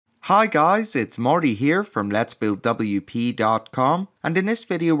Hi guys, it's Marty here from letsbuildwp.com, and in this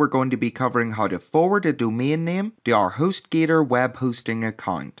video we're going to be covering how to forward a domain name to our HostGator web hosting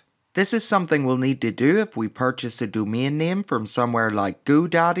account. This is something we'll need to do if we purchase a domain name from somewhere like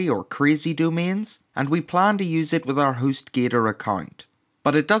GoDaddy or Crazy Domains, and we plan to use it with our HostGator account.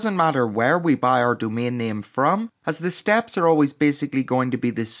 But it doesn't matter where we buy our domain name from, as the steps are always basically going to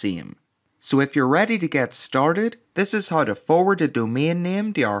be the same. So if you're ready to get started, this is how to forward a domain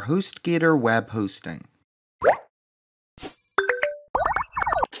name to our HostGator web hosting.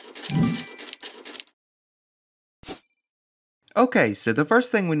 Okay, so the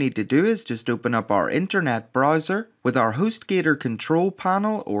first thing we need to do is just open up our internet browser with our HostGator control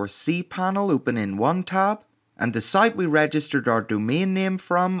panel or cPanel open in one tab, and the site we registered our domain name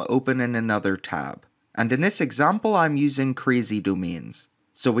from open in another tab. And in this example I'm using Crazy Domains.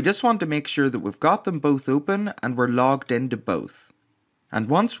 So we just want to make sure that we've got them both open and we're logged into both. And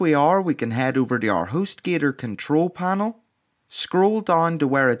once we are, we can head over to our HostGator control panel, scroll down to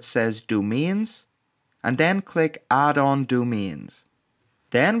where it says Domains, and then click Add on Domains.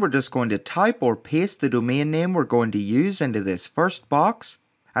 Then we're just going to type or paste the domain name we're going to use into this first box,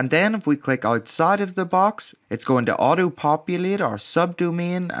 and then if we click outside of the box, it's going to auto-populate our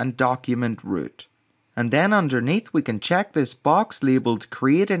subdomain and document root. And then underneath we can check this box labelled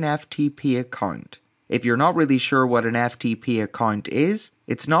Create an FTP account. If you're not really sure what an FTP account is,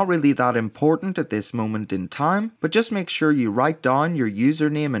 it's not really that important at this moment in time, but just make sure you write down your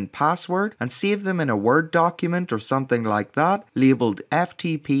username and password and save them in a Word document or something like that labelled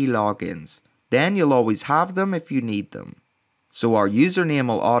FTP logins. Then you'll always have them if you need them. So our username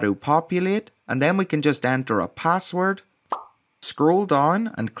will auto-populate, and then we can just enter a password. Scroll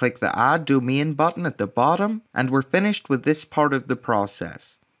down and click the Add Domain button at the bottom, and we're finished with this part of the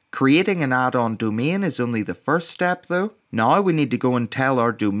process. Creating an add-on domain is only the first step though. Now we need to go and tell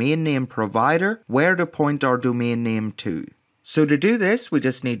our domain name provider where to point our domain name to. So to do this, we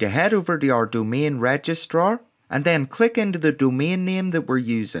just need to head over to our domain registrar and then click into the domain name that we're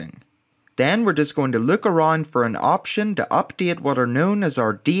using. Then we're just going to look around for an option to update what are known as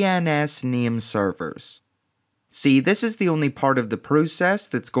our DNS name servers. See, this is the only part of the process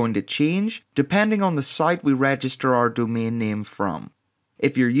that's going to change depending on the site we register our domain name from.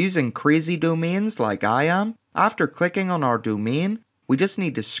 If you're using Crazy Domains like I am, after clicking on our domain, we just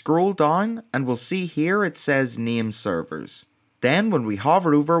need to scroll down and we'll see here it says NameServers. Then when we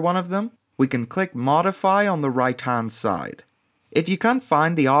hover over one of them, we can click Modify on the right hand side. If you can't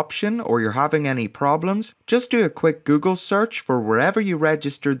find the option or you're having any problems, just do a quick Google search for wherever you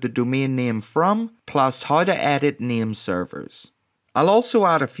registered the domain name from, plus how to edit NameServers. I'll also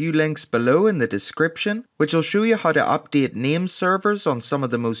add a few links below in the description, which will show you how to update NameServers on some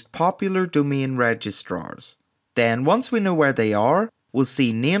of the most popular domain registrars. Then once we know where they are, we'll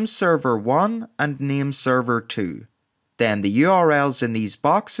see NameServer 1 and NameServer 2. Then the URLs in these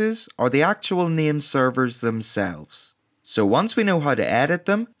boxes are the actual NameServers themselves. So once we know how to edit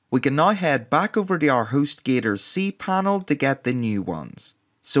them, we can now head back over to our HostGator cPanel to get the new ones.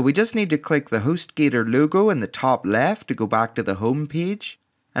 So we just need to click the HostGator logo in the top left to go back to the home page.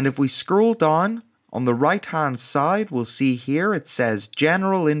 And if we scroll down, on the right hand side we'll see here it says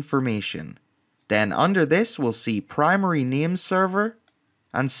General Information. Then under this we'll see Primary Name Server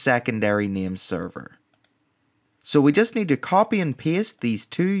and Secondary Name Server. So we just need to copy and paste these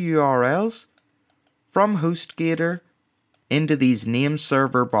two URLs from HostGator into these name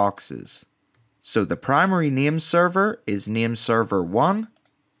server boxes. So the primary name server is NameServer 1,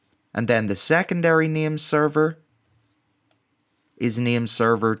 and then the secondary name server is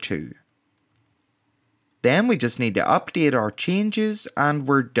NameServer 2. Then we just need to update our changes and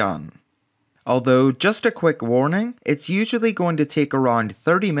we're done. Although, just a quick warning, it's usually going to take around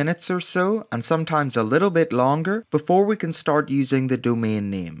 30 minutes or so, and sometimes a little bit longer, before we can start using the domain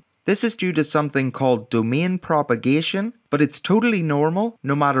name. This is due to something called domain propagation, but it's totally normal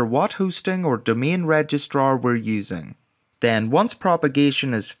no matter what hosting or domain registrar we're using. Then once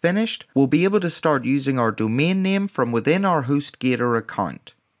propagation is finished, we'll be able to start using our domain name from within our HostGator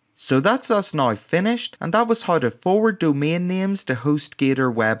account. So that's us now finished, and that was how to forward domain names to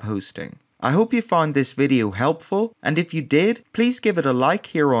HostGator web hosting. I hope you found this video helpful, and if you did, please give it a like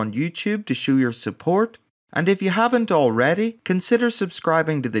here on YouTube to show your support. And if you haven't already, consider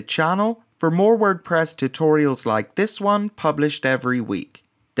subscribing to the channel for more WordPress tutorials like this one published every week.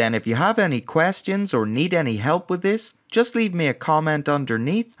 Then if you have any questions or need any help with this, just leave me a comment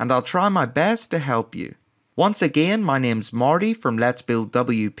underneath and I'll try my best to help you. Once again, my name's Marty from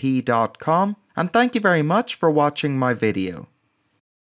letsbuildwp.com, and thank you very much for watching my video.